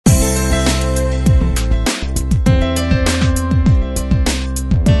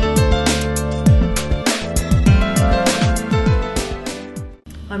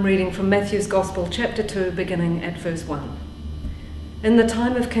I'm reading from Matthew's Gospel, chapter 2, beginning at verse 1. In the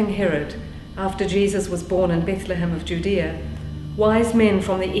time of King Herod, after Jesus was born in Bethlehem of Judea, wise men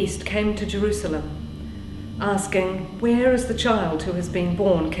from the east came to Jerusalem, asking, "Where is the child who has been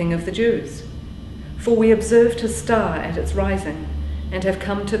born King of the Jews? For we observed his star at its rising, and have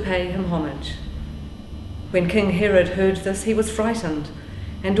come to pay him homage." When King Herod heard this, he was frightened,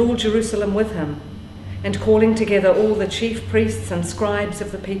 and all Jerusalem with him. And calling together all the chief priests and scribes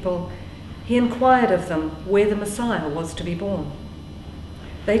of the people, he inquired of them where the Messiah was to be born.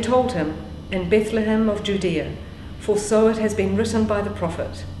 They told him, "In Bethlehem of Judea, for so it has been written by the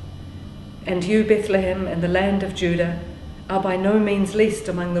prophet. And you, Bethlehem, in the land of Judah, are by no means least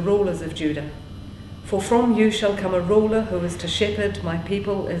among the rulers of Judah. For from you shall come a ruler who is to shepherd my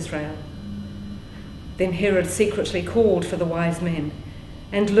people Israel." Then Herod secretly called for the wise men,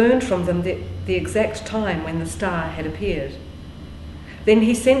 and learned from them the exact time when the star had appeared. Then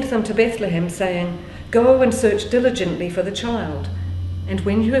he sent them to Bethlehem, saying, "Go and search diligently for the child, and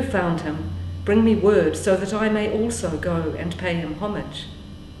when you have found him, bring me word, so that I may also go and pay him homage."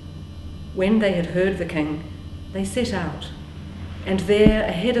 When they had heard the king, they set out, and there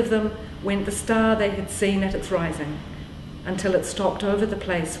ahead of them went the star they had seen at its rising, until it stopped over the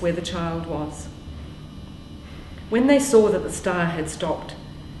place where the child was. When they saw that the star had stopped,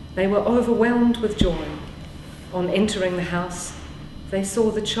 they were overwhelmed with joy. On entering the house, they saw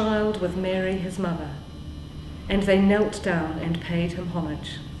the child with Mary his mother, and they knelt down and paid him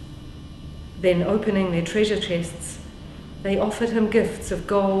homage. Then, opening their treasure chests, they offered him gifts of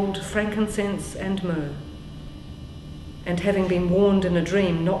gold, frankincense, and myrrh. And having been warned in a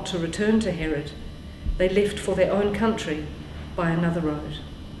dream not to return to Herod, they left for their own country by another road.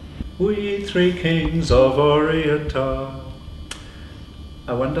 We three kings of Orient are.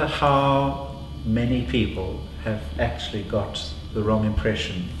 I wonder how many people have actually got the wrong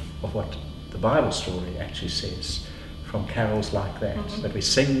impression of what the Bible story actually says from carols like that, that we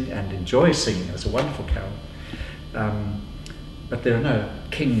sing and enjoy singing. It's a wonderful carol. But there are no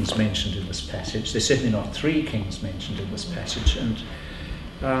kings mentioned in this passage. There's certainly not three kings mentioned in this passage. And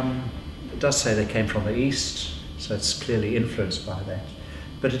it does say they came from the east, so it's clearly influenced by that.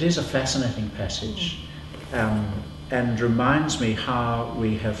 But it is a fascinating passage, and reminds me how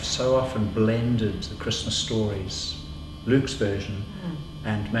we have so often blended the Christmas stories, Luke's version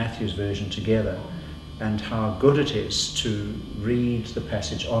and Matthew's version together, and how good it is to read the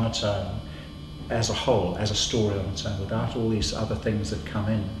passage on its own, as a whole, as a story on its own, without all these other things that come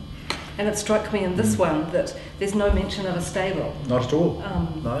in. And it struck me in this one that there's no mention of a stable. Not at all.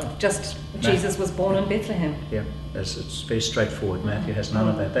 No. Just Jesus was born in Bethlehem. Yeah, it's very straightforward. Matthew has none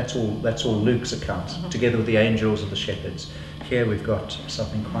of that. That's all Luke's account, together with the angels and the shepherds. Here we've got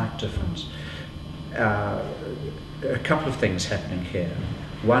something quite different. A couple of things happening here.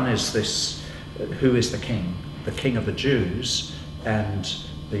 One is this: who is the king? The king of the Jews and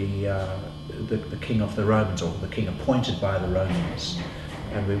the king of the Romans, or the king appointed by the Romans.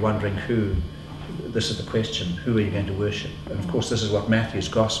 And we're wondering who. This is the question: who are you going to worship? And of course, this is what Matthew's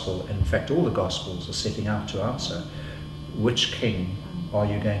gospel, and in fact all the gospels, are setting out to answer. Which king are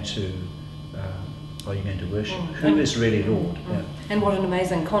you going to worship? Who is really Lord? Yeah. And what an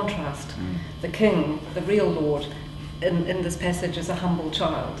amazing contrast. The king, the real Lord, in this passage is a humble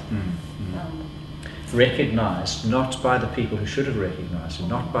child. Recognized not by the people who should have recognized him,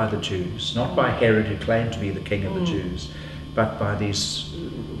 not by the Jews, not by Herod, who claimed to be the king of the Jews, but by these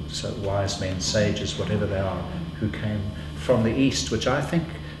wise men, sages, whatever they are, who came from the east, which I think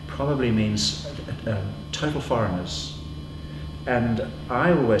probably means total foreigners. And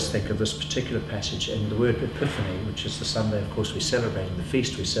I always think of this particular passage in the word Epiphany, which is the Sunday, of course, we're celebrating, the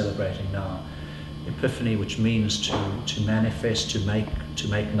feast we're celebrating now. Epiphany, which means to manifest, to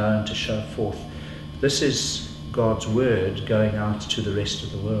make known, to show forth. This is God's word going out to the rest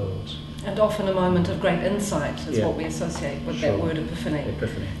of the world. And often a moment of great insight is what we associate with that word Epiphany.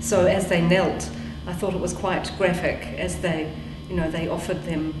 So as they knelt, I thought it was quite graphic as they offered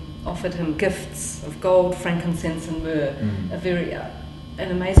him gifts of gold, frankincense, and myrrh. An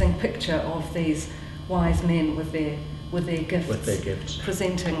amazing picture of these wise men with their gifts,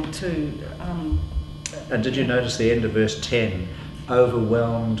 presenting to. And did you notice the end of verse 10?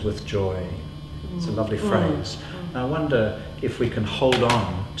 Overwhelmed with joy. It's a lovely phrase. I wonder if we can hold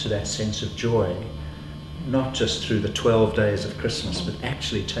on to that sense of joy, not just through the 12 days of Christmas, but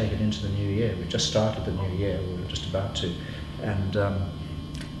actually take it into the new year. We've just started the new year, we're just about to. And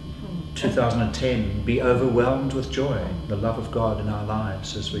 2010, be overwhelmed with joy, the love of God in our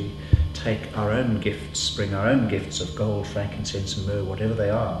lives as we take our own gifts, bring our own gifts of gold, frankincense and myrrh, whatever they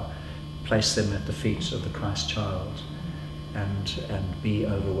are, place them at the feet of the Christ child, and be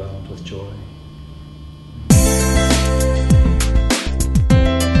overwhelmed with joy.